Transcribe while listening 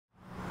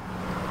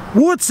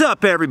What's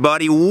up,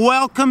 everybody?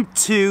 Welcome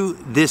to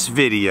this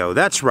video.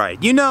 That's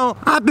right. You know,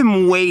 I've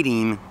been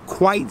waiting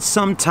quite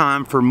some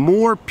time for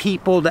more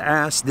people to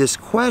ask this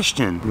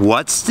question.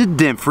 What's the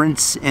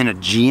difference in a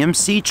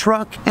GMC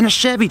truck and a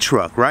Chevy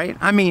truck, right?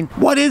 I mean,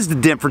 what is the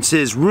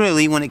differences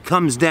really when it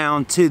comes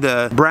down to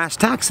the brass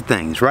tacks of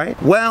things, right?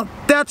 Well,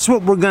 that's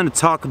what we're going to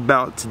talk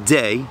about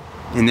today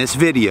in this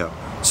video.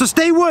 So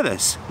stay with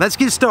us. Let's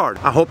get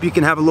started. I hope you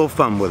can have a little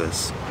fun with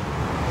us.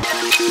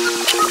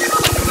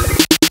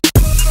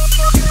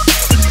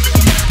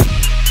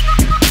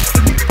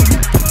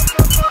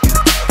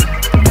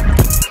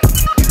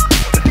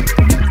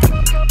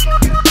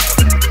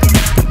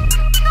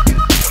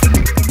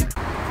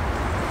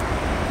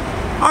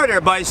 Alright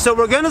everybody, so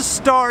we're going to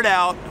start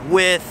out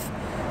with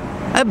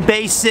a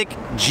basic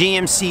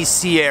GMC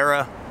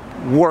Sierra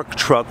work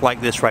truck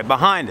like this right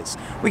behind us.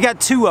 We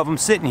got two of them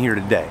sitting here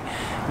today.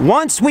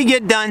 Once we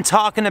get done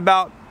talking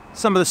about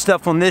some of the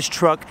stuff on this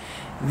truck,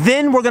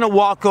 then we're going to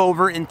walk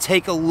over and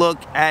take a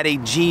look at a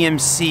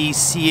GMC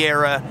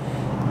Sierra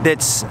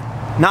that's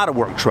not a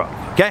work truck,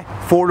 okay?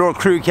 Four-door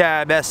crew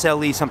cab,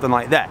 SLE, something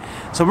like that.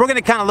 So we're going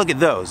to kind of look at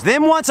those.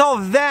 Then once all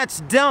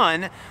that's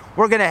done,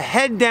 we're going to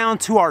head down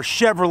to our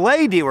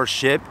Chevrolet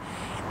dealership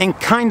and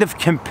kind of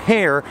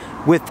compare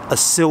with a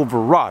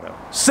Silverado.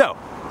 So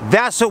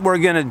that's what we're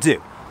going to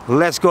do.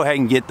 Let's go ahead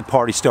and get the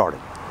party started.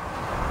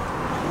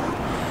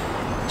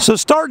 So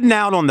starting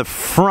out on the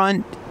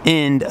front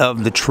end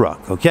of the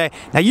truck, okay?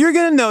 Now you're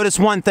going to notice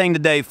one thing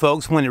today,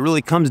 folks, when it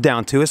really comes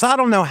down to it. I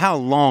don't know how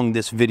long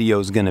this video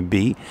is going to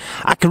be.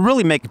 I could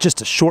really make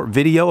just a short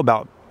video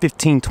about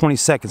 15-20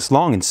 seconds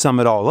long and sum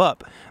it all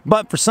up.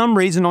 But for some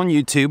reason on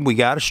YouTube, we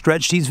got to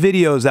stretch these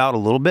videos out a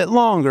little bit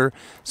longer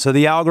so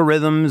the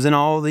algorithms and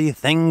all the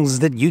things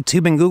that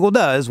YouTube and Google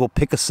does will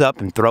pick us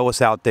up and throw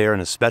us out there in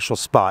a special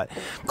spot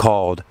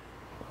called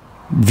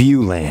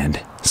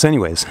Viewland. So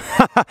anyways,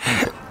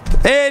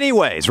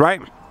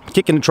 right?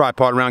 Kicking the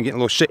tripod around, getting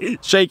a little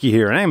shaky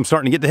here, and I'm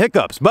starting to get the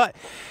hiccups. But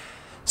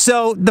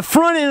so the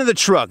front end of the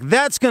truck,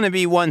 that's going to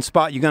be one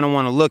spot you're going to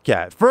want to look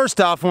at. First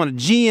off, on a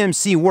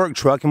GMC work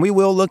truck, and we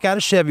will look at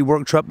a Chevy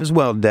work truck as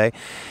well today,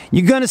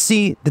 you're going to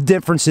see the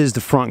difference is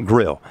the front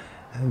grille.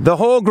 The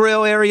whole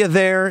grille area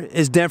there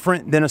is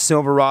different than a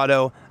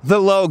Silverado. The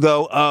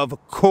logo,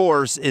 of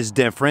course, is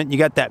different. You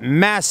got that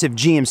massive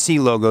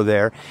GMC logo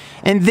there.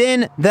 And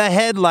then the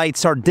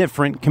headlights are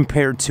different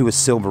compared to a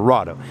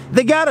Silverado.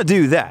 They got to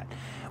do that.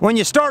 When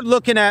you start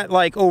looking at,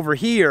 like, over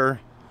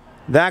here,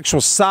 the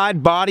actual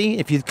side body,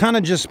 if you kind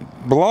of just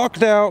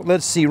blocked out,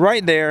 let's see,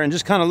 right there, and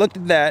just kind of looked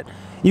at that,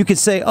 you could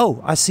say,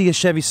 oh, I see a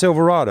Chevy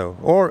Silverado,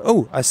 or,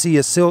 oh, I see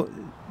a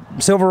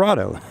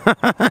Silverado.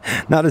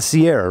 Not a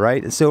Sierra,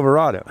 right? A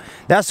Silverado.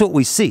 That's what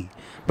we see.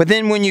 But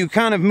then when you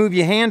kind of move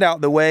your hand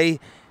out the way,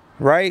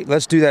 right,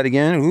 let's do that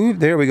again. Ooh,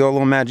 there we go, a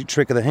little magic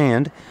trick of the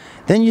hand.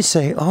 Then you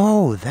say,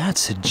 oh,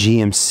 that's a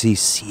GMC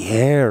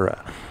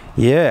Sierra.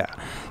 Yeah.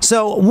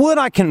 So what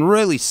I can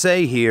really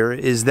say here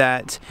is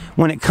that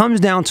when it comes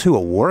down to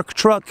a work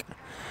truck,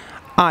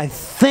 I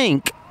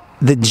think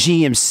the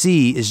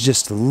GMC is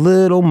just a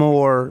little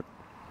more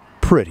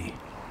pretty,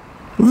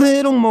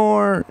 little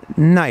more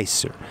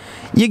nicer.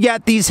 You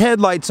got these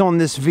headlights on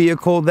this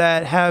vehicle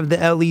that have the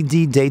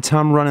LED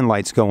daytime running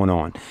lights going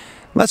on.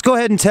 Let's go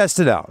ahead and test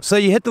it out. So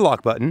you hit the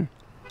lock button.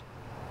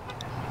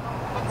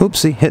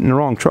 Oopsie, hitting the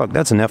wrong truck.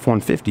 That's an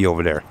F-150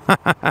 over there.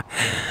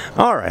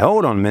 All right,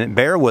 hold on a minute.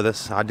 Bear with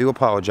us. I do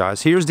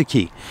apologize. Here's the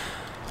key.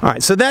 All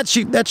right, so that's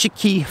your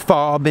key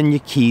fob and your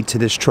key to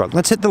this truck.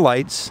 Let's hit the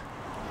lights.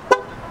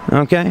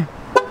 Okay.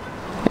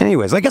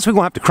 Anyways, I guess we're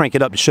going to have to crank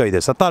it up to show you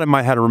this. I thought it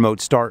might have a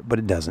remote start, but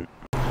it doesn't.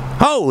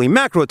 Holy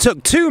mackerel, it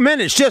took 2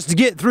 minutes just to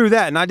get through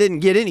that, and I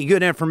didn't get any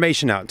good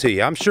information out to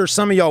you. I'm sure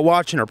some of y'all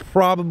watching are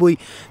probably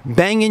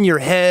banging your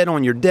head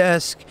on your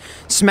desk,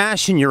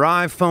 smashing your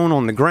iPhone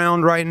on the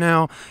ground right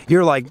now.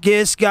 You're like,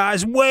 this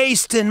guy's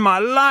wasting my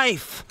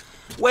life,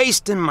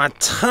 wasting my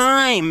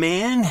time,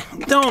 man.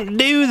 Don't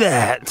do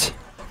that.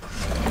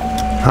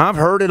 I've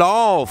heard it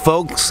all,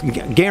 folks,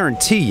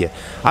 guarantee you.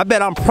 I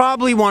bet I'm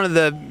probably one of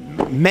the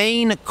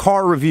main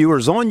car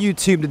reviewers on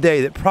YouTube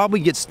today that probably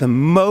gets the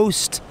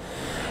most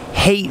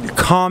hate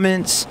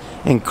comments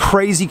and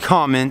crazy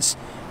comments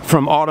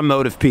from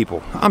automotive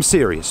people. I'm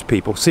serious,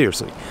 people,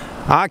 seriously.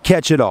 I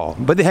catch it all.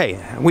 But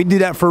hey, we do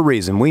that for a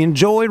reason. We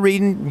enjoy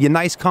reading your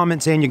nice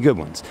comments and your good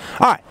ones.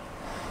 All right.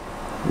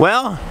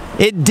 Well,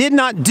 it did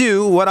not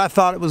do what I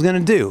thought it was going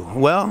to do.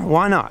 Well,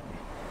 why not?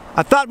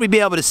 I thought we'd be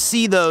able to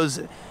see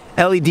those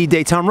LED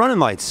daytime running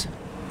lights.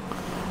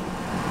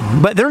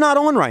 But they're not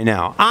on right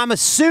now. I'm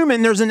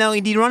assuming there's an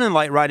LED running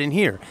light right in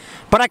here.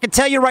 But I can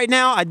tell you right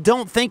now, I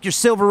don't think your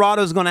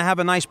Silverado is going to have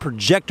a nice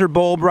projector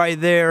bulb right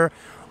there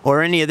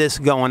or any of this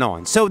going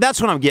on. So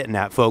that's what I'm getting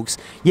at, folks.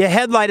 Your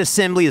headlight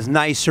assembly is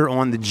nicer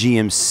on the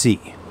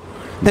GMC.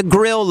 The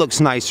grille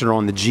looks nicer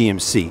on the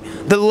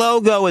GMC. The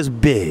logo is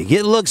big.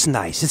 It looks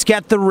nice. It's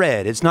got the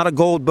red. It's not a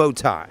gold bow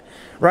tie,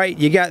 right?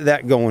 You got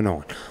that going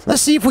on.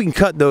 Let's see if we can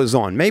cut those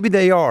on. Maybe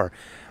they are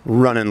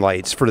running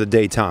lights for the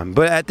daytime.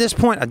 But at this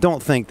point, I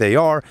don't think they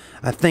are.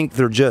 I think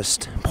they're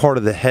just part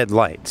of the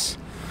headlights.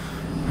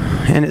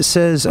 And it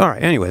says, all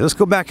right, anyway, let's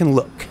go back and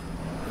look.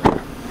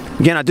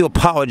 Again, I do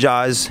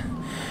apologize,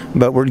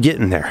 but we're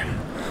getting there.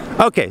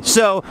 Okay,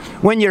 so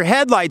when your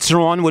headlights are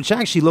on, which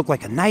actually look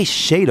like a nice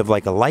shade of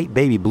like a light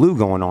baby blue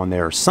going on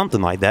there or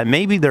something like that.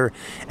 Maybe they're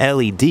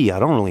LED, I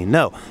don't really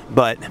know.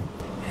 But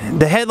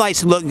the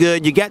headlights look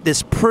good. You got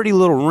this pretty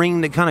little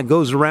ring that kind of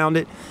goes around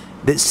it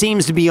that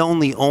seems to be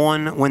only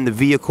on when the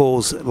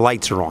vehicle's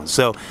lights are on.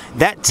 So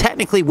that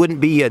technically wouldn't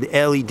be an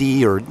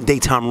LED or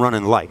daytime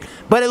running light.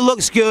 But it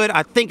looks good.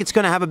 I think it's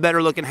going to have a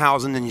better looking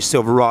housing than your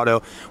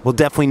Silverado. We'll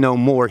definitely know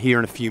more here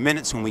in a few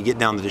minutes when we get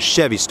down to the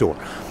Chevy store.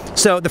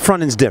 So the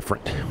front end's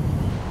different.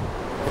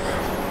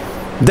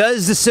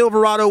 Does the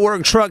Silverado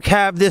work truck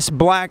have this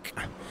black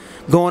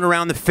going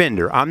around the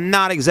fender? I'm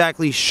not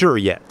exactly sure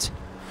yet.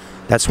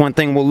 That's one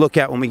thing we'll look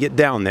at when we get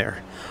down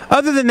there.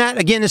 Other than that,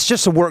 again, it's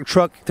just a work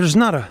truck. There's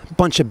not a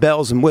bunch of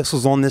bells and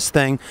whistles on this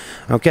thing,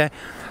 okay?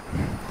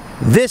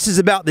 This is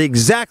about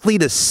exactly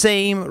the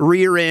same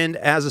rear end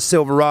as a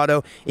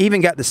Silverado. Even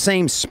got the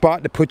same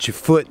spot to put your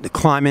foot to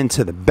climb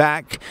into the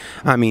back.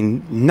 I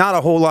mean, not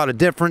a whole lot of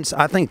difference.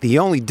 I think the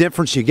only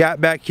difference you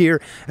got back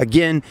here,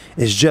 again,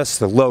 is just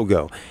the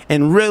logo.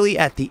 And really,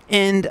 at the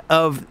end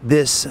of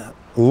this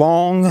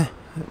long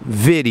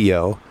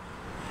video,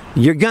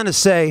 you're gonna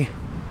say,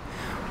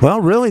 well,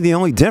 really, the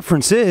only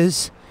difference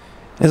is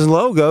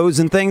logos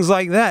and things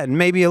like that, and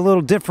maybe a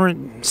little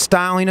different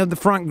styling of the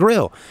front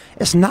grille.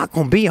 It's not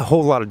going to be a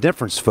whole lot of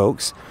difference,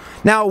 folks.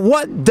 Now,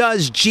 what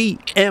does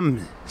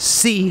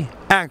GMC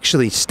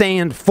actually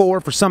stand for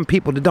some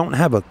people that don't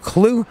have a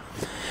clue?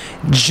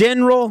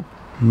 General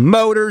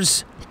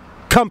Motors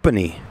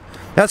Company.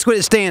 That's what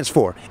it stands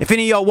for. If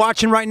any of y'all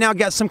watching right now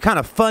got some kind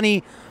of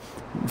funny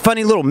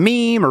little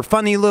meme or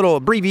funny little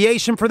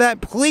abbreviation for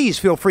that, please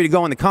feel free to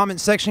go in the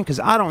comment section, because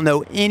I don't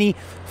know any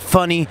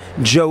funny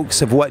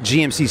jokes of what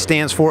GMC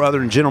stands for other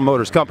than General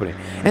Motors Company.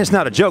 And it's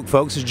not a joke,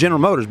 folks. It's General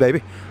Motors,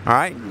 baby. All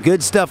right,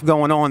 good stuff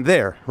going on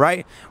there,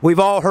 right? We've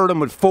all heard them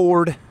with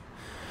Ford.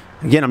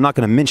 Again, I'm not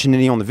going to mention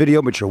any on the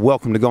video, but you're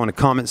welcome to go in the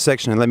comment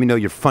section and let me know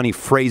your funny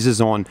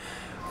phrases on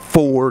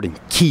Ford and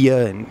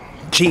Kia and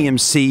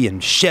GMC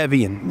and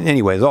Chevy and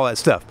anyways, all that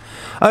stuff.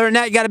 Other than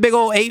that, you got a big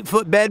old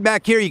 8-foot bed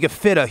back here. You can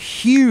fit a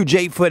huge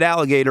 8-foot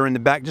alligator in the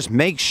back. Just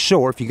make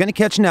sure, if you're going to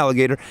catch an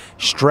alligator,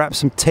 strap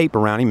some tape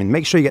around him and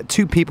make sure you got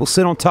 2 people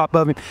sit on top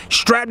of him.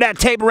 Strap that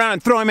tape around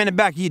and throw him in the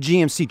back of your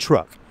GMC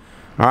truck.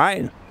 All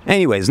right?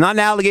 Anyways, not an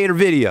alligator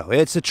video.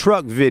 It's a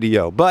truck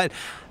video. But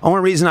the only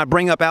reason I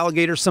bring up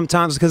alligators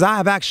sometimes is because I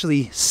have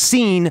actually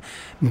seen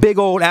big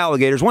old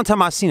alligators. One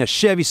time I seen a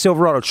Chevy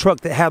Silverado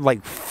truck that had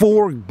like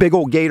 4 big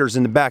old gators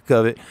in the back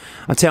of it.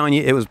 I'm telling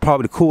you, it was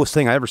probably the coolest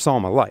thing I ever saw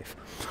in my life.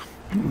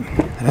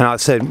 And I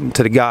said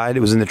to the guy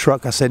that was in the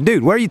truck, I said,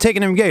 dude, where are you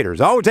taking them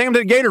gators? Oh, we're taking them to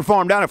the gator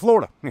farm down in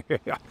Florida.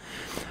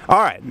 All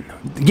right.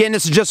 Again,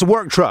 this is just a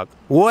work truck.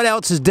 What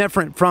else is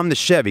different from the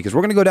Chevy? Because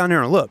we're going to go down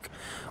there and look.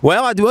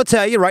 Well, I will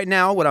tell you right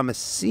now what I'm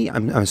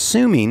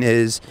assuming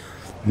is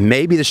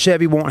maybe the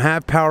Chevy won't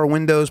have power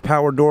windows,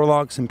 power door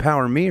locks, and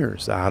power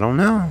mirrors. I don't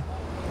know.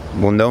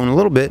 We'll know in a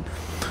little bit.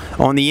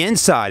 On the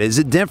inside, is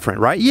it different,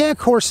 right? Yeah, of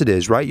course it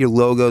is, right? Your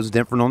logo's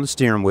different on the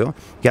steering wheel.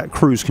 Got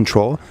cruise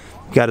control.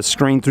 Got a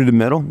screen through the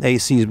middle.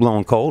 AC is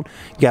blowing cold.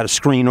 Got a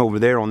screen over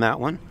there on that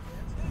one.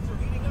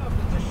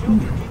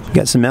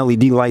 Got some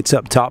LED lights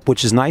up top,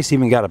 which is nice.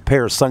 Even got a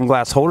pair of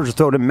sunglass holders to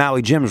throw them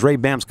Maui Jims,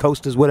 Ray-Bans,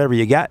 Costas, whatever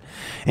you got.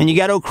 And you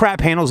got old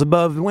crap handles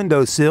above the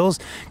window sills,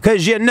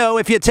 because you know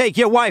if you take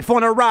your wife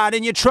on a ride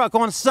in your truck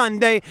on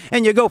Sunday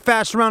and you go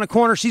fast around the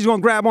corner, she's going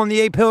to grab on the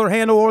A-pillar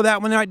handle or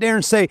that one right there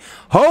and say,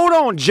 hold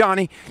on,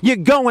 Johnny, you're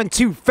going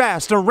too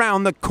fast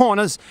around the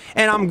corners,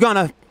 and I'm going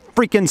to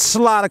freaking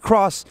slide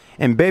across.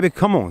 And baby,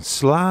 come on,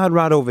 slide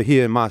right over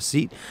here in my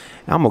seat.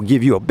 I'm gonna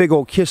give you a big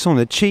old kiss on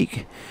the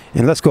cheek,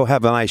 and let's go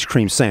have an ice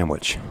cream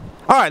sandwich.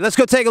 All right, let's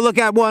go take a look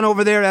at one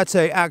over there. That's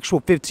a actual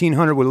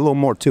 1500 with a little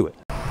more to it.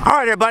 All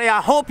right, everybody,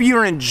 I hope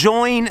you're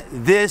enjoying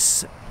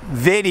this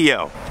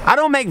video. I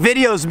don't make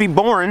videos to be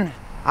boring.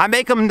 I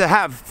make them to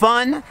have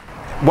fun.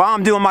 While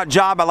I'm doing my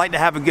job, I like to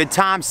have a good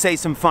time, say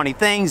some funny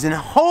things, and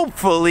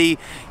hopefully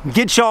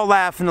get y'all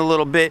laughing a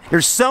little bit.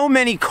 There's so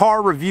many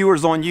car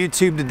reviewers on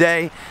YouTube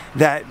today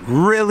that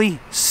really,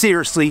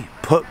 seriously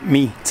put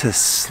me to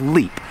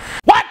sleep.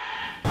 What?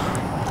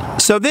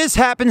 So this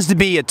happens to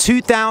be a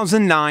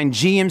 2009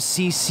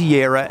 GMC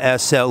Sierra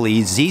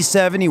SLE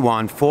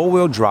Z71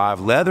 four-wheel drive,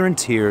 leather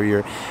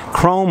interior,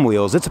 chrome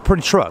wheels. It's a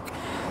pretty truck.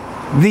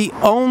 The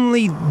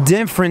only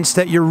difference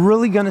that you're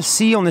really going to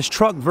see on this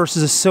truck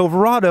versus a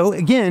Silverado,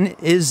 again,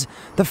 is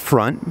the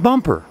front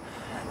bumper.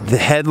 The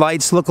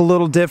headlights look a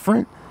little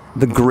different.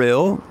 The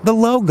grille, the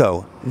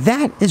logo.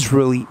 That is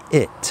really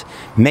it.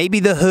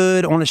 Maybe the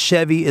hood on a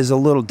Chevy is a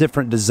little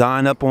different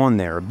design up on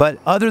there. But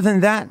other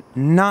than that,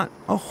 not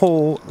a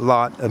whole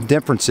lot of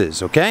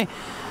differences, okay?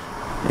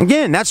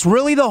 Again, that's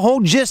really the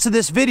whole gist of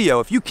this video.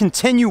 If you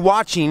continue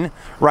watching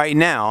right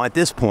now at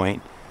this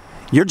point,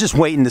 you're just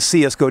waiting to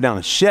see us go down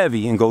to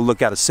Chevy and go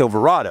look at a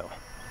Silverado.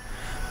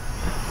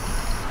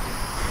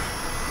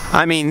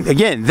 I mean,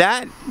 again,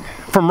 that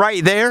from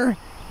right there,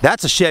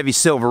 that's a Chevy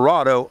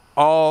Silverado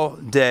all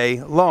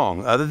day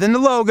long. Other than the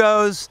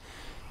logos,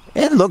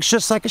 it looks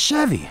just like a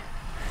Chevy.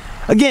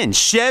 Again,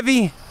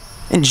 Chevy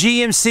and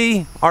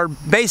GMC are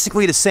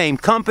basically the same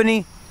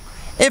company.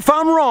 If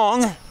I'm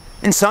wrong,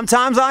 and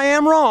sometimes I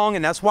am wrong,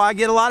 and that's why I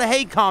get a lot of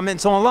hate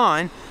comments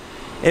online,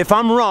 if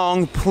I'm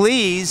wrong,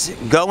 please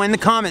go in the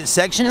comment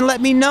section and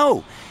let me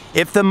know.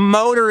 If the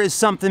motor is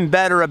something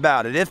better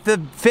about it, if the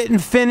fit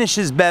and finish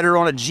is better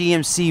on a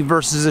GMC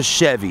versus a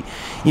Chevy,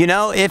 you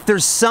know, if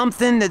there's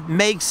something that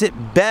makes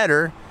it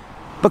better,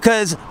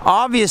 because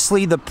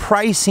obviously the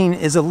pricing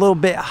is a little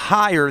bit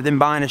higher than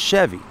buying a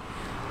Chevy.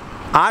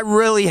 I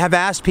really have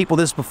asked people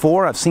this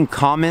before. I've seen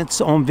comments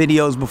on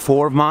videos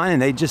before of mine,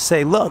 and they just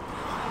say, look,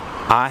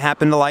 I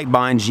happen to like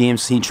buying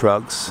GMC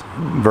trucks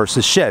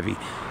versus Chevy.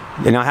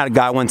 And I had a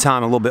guy one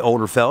time, a little bit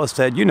older fella,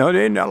 said, you know,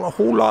 there ain't a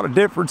whole lot of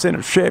difference in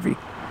a Chevy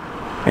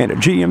and a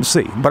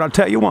GMC. But I'll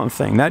tell you one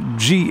thing, that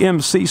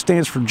GMC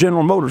stands for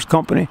General Motors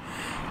Company,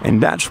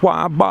 and that's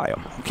why I buy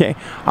them, okay?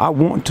 I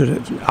want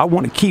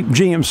to keep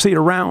GMC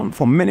around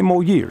for many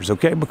more years,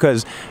 okay?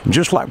 Because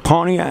just like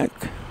Pontiac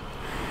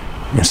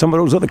and some of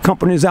those other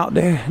companies out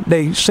there,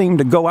 they seem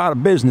to go out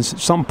of business at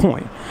some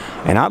point.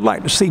 And I'd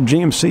like to see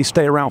GMC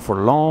stay around for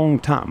a long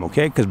time,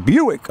 okay? Because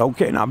Buick,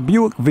 okay, now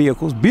Buick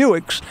vehicles,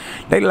 Buicks,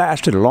 they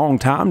lasted a long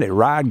time. They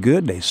ride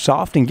good, they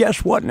soft, and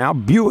guess what now?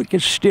 Buick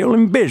is still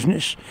in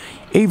business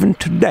even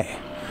today.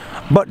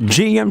 But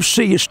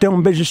GMC is still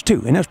in business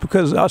too, and that's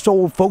because us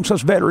old folks,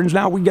 us veterans,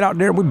 now we get out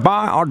there and we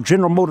buy our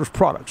General Motors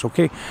products,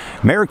 okay?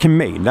 American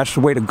made, that's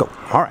the way to go.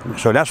 All right,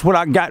 so that's what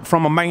I got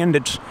from a man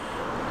that's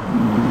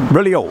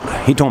really old.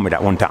 He told me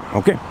that one time,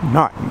 okay? All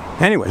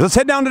right, anyways, let's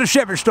head down to the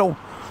Chevy store.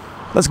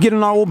 Let's get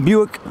in our old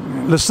Buick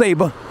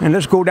LeSabre, and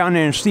let's go down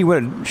there and see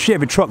what a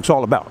Chevy truck's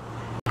all about.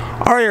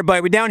 All right,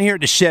 everybody, we're down here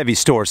at the Chevy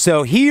store.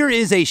 So here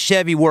is a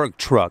Chevy work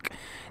truck.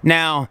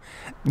 Now,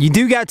 you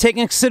do got to take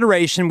in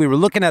consideration, we were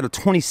looking at a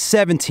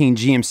 2017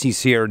 GMC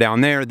Sierra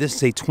down there. This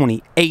is a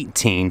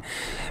 2018.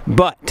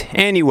 But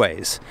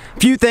anyways, a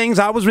few things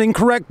I was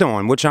incorrect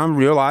on, which I'm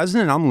realizing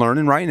and I'm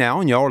learning right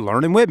now, and y'all are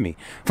learning with me.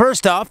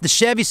 First off, the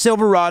Chevy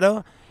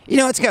Silverado, you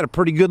know, it's got a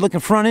pretty good looking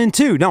front end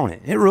too, don't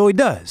it? It really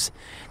does.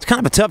 It's kind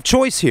of a tough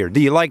choice here.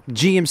 Do you like the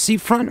GMC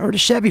front or the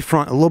Chevy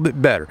front a little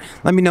bit better?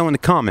 Let me know in the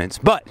comments.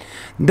 But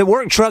the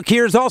work truck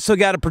here has also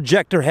got a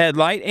projector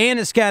headlight, and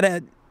it's got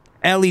a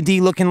LED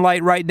looking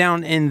light right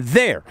down in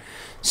there.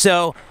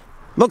 So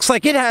looks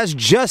like it has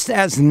just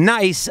as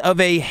nice of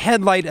a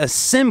headlight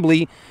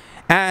assembly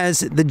as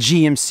the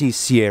GMC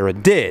Sierra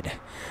did.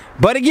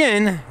 But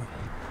again,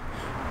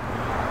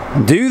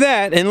 do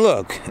that and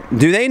look,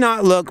 do they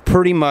not look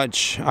pretty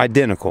much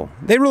identical?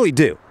 They really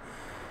do.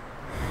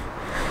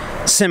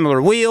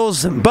 Similar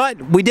wheels,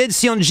 but we did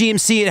see on the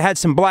GMC it had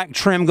some black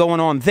trim going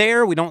on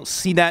there. We don't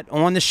see that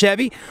on the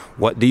Chevy.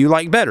 What do you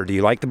like better? Do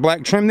you like the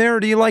black trim there, or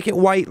do you like it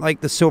white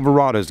like the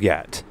Silverado's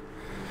got?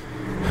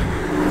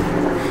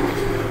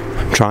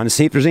 I'm trying to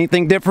see if there's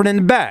anything different in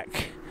the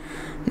back.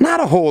 Not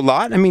a whole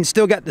lot. I mean,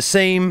 still got the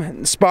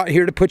same spot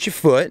here to put your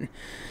foot.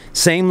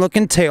 Same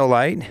looking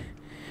taillight.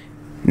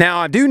 Now,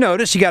 I do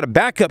notice you got a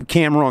backup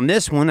camera on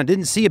this one. I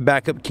didn't see a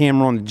backup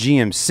camera on the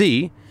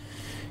GMC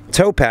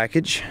tow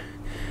package.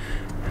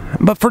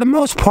 But for the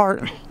most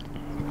part,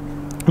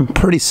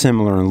 pretty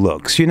similar in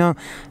looks, you know,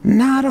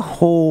 not a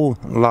whole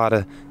lot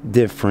of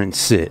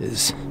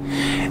differences.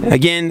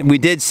 Again, we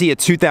did see a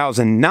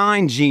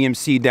 2009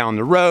 GMC down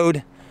the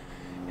road.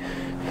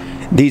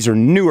 These are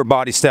newer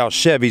body style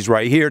Chevys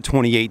right here,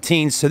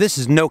 2018, so this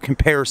is no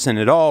comparison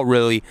at all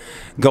really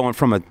going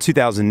from a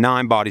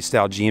 2009 body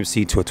style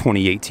GMC to a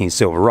 2018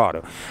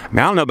 Silverado. I mean,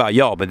 I don't know about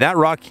y'all, but that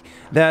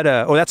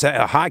that's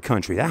a High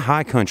Country. That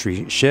High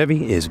Country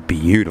Chevy is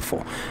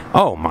beautiful.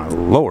 Oh my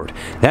Lord,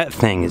 that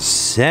thing is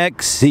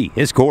sexy.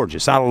 It's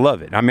gorgeous. I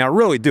love it. I mean, I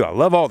really do. I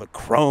love all the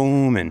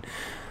chrome and,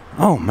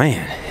 oh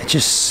man, it's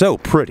just so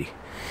pretty.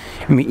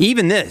 I mean,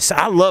 even this,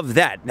 I love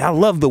that. I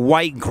love the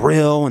white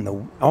grille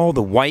and all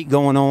the white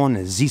going on,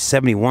 the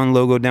Z71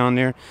 logo down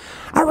there.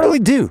 I really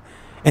do.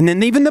 And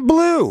then even the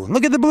blue.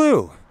 Look at the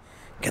blue.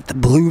 Got the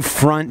blue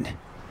front.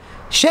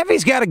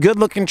 Chevy's got a good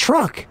looking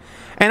truck.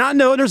 And I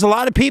know there's a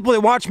lot of people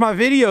that watch my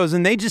videos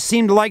and they just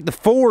seem to like the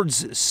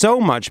Fords so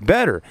much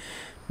better.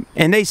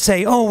 And they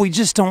say, oh, we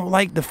just don't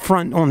like the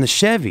front on the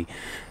Chevy.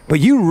 But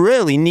you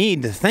really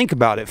need to think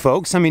about it,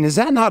 folks. I mean, is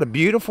that not a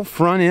beautiful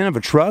front end of a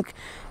truck?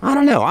 I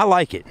don't know. I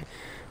like it.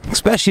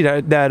 Especially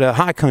that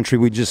High Country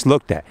we just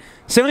looked at.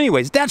 So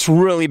anyways, that's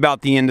really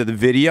about the end of the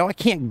video. I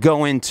can't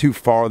go in too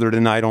farther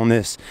tonight on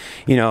this.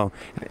 You know,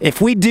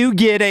 if we do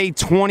get a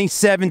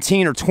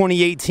 2017 or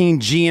 2018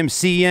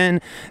 GMC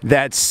in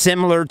that's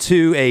similar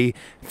to a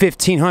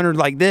 1500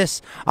 like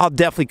this, I'll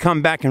definitely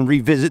come back and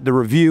revisit the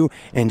review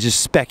and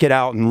just spec it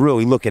out and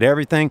really look at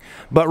everything.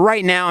 But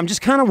right now, I'm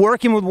just kind of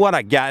working with what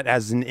I got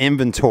as an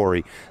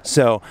inventory.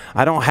 So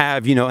I don't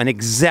have, you know, an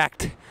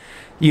exact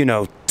you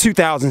know,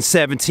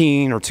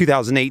 2017 or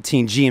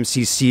 2018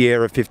 GMC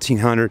Sierra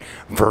 1500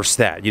 versus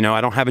that. You know,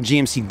 I don't have a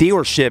GMC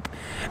dealership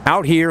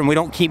out here, and we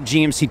don't keep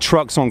GMC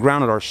trucks on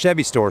ground at our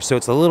Chevy store, so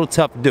it's a little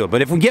tough to do it.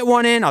 But if we get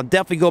one in, I'll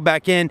definitely go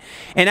back in.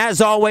 And as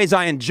always,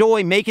 I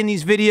enjoy making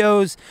these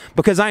videos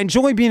because I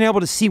enjoy being able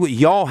to see what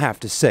y'all have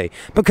to say,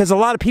 because a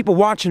lot of people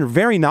watching are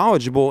very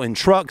knowledgeable in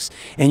trucks,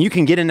 and you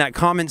can get in that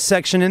comment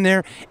section in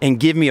there and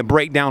give me a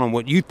breakdown on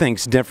what you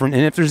think's different.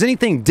 And if there's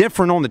anything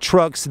different on the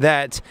trucks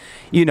that,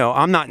 you know,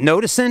 I'm not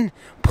noticing,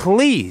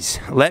 please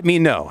let me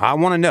know. I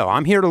want to know.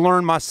 I'm here to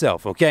learn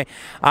myself, okay?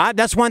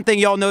 That's one thing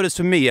y'all notice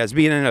with me as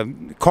being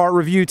a car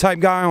review type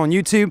guy on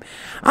YouTube.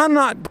 I'm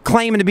not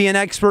claiming to be an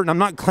expert, and I'm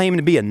not claiming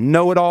to be a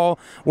know-it-all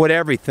with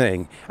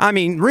everything. I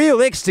mean,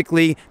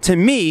 realistically, to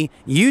me,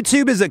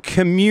 YouTube is a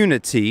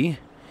community,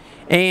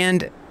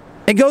 and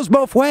it goes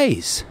both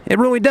ways. It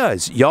really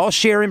does. Y'all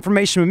share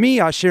information with me,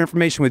 I share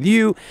information with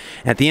you.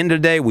 At the end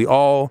of the day, we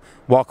all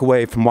walk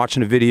away from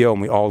watching a video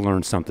and we all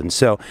learn something.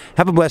 So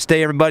have a blessed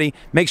day, everybody.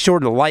 Make sure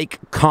to like,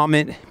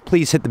 comment,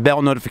 please hit the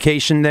bell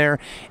notification there,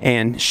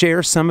 and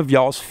share some of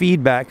y'all's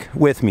feedback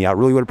with me. I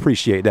really would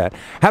appreciate that.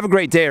 Have a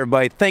great day,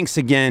 everybody. Thanks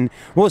again.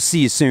 We'll see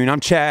you soon. I'm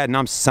Chad, and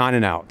I'm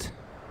signing out.